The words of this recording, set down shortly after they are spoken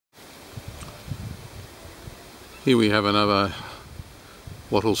Here we have another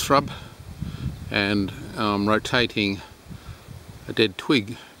wattle shrub, and I'm rotating a dead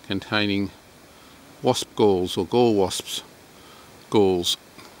twig containing wasp galls, or gall wasps galls.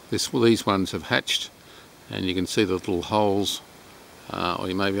 These ones have hatched, and you can see the little holes, or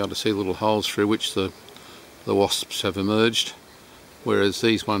you may be able to see the little holes through which the wasps have emerged, whereas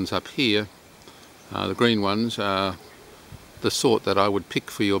these ones up here, the green ones, are the sort that I would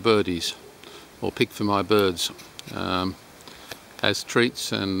pick for your birdies, or pick for my birds, as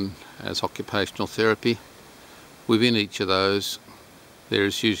treats and as occupational therapy. Within each of those there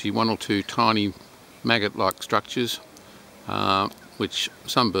is usually one or two tiny maggot-like structures, which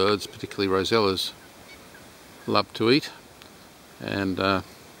some birds, particularly rosellas, love to eat, and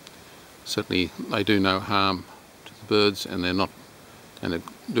certainly they do no harm to the birds, and they're not going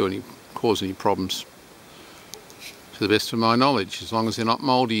to cause any problems, to the best of my knowledge, as long as they're not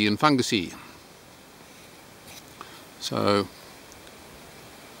mouldy and fungusy. So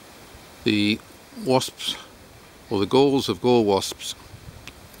the wasps, or the galls of gall wasps,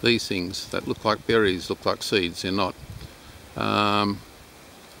 these things that look like berries, look like seeds, they're not, can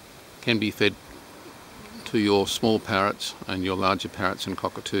be fed to your small parrots and your larger parrots and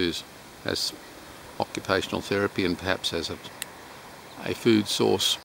cockatoos as occupational therapy, and perhaps as a food source.